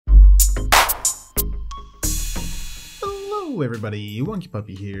Hello everybody, Wonky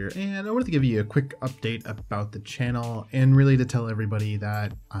Puppy here, and I wanted to give you a quick update about the channel and really to tell everybody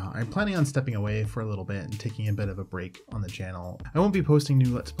that I'm planning on stepping away for a little bit and taking a bit of a break on the channel. I won't be posting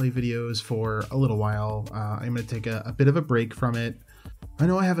new Let's Play videos for a little while. I'm going to take a bit of a break from it. I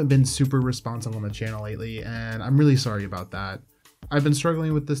know I haven't been super responsive on the channel lately, and I'm really sorry about that. I've been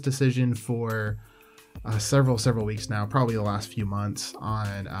struggling with this decision for several weeks now, probably the last few months,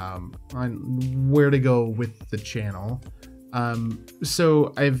 on where to go with the channel.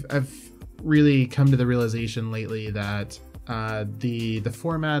 So I've really come to the realization lately that the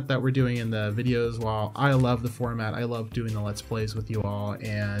format that we're doing in the videos, while I love the format, I love doing the Let's Plays with you all,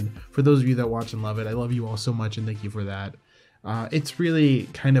 and for those of you that watch and love it, I love you all so much and thank you for that. It's really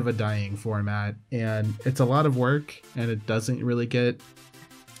kind of a dying format, and it's a lot of work, and it doesn't really get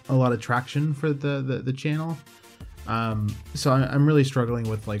a lot of traction for the channel. So I'm really struggling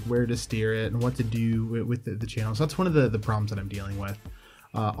with like where to steer it and what to do with the channel. So that's one of the problems that I'm dealing with.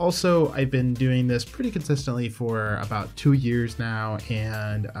 Also, I've been doing this pretty consistently for about 2 years now,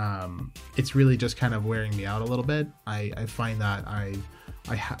 and it's really just kind of wearing me out a little bit. I find that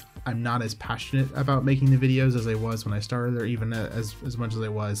I'm not as passionate about making the videos as I was when I started, or even as much as I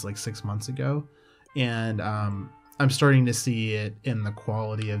was like 6 months ago. And I'm starting to see it in the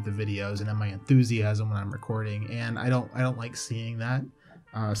quality of the videos and in my enthusiasm when I'm recording, and I don't like seeing that.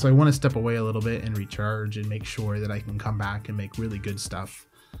 So I want to step away a little bit and recharge and make sure that I can come back and make really good stuff.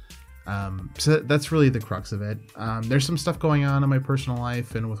 So that's really the crux of it. There's some stuff going on in my personal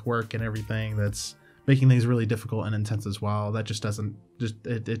life and with work and everything that's making things really difficult and intense as well. That just doesn't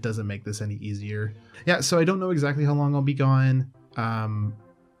make this any easier. Yeah, so I don't know exactly how long I'll be gone.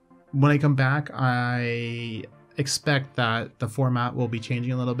 When I come back, I expect that the format will be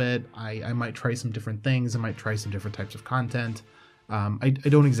changing a little bit. I might try some different things. I might try some different types of content. I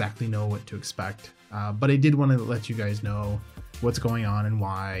don't exactly know what to expect, but I did want to let you guys know what's going on and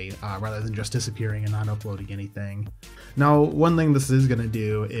why, rather than just disappearing and not uploading anything. Now, one thing this is going to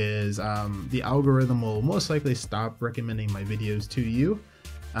do is the algorithm will most likely stop recommending my videos to you.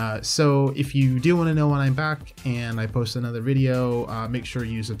 So if you do want to know when I'm back and I post another video, make sure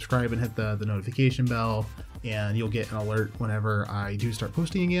you subscribe and hit the notification bell, and you'll get an alert whenever I do start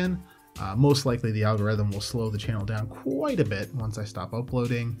posting again. Most likely the algorithm will slow the channel down quite a bit once I stop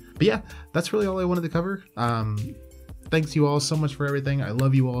uploading. But yeah, that's really all I wanted to cover. Thanks you all so much for everything. I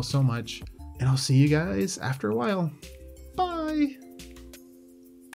love you all so much, and I'll see you guys after a while.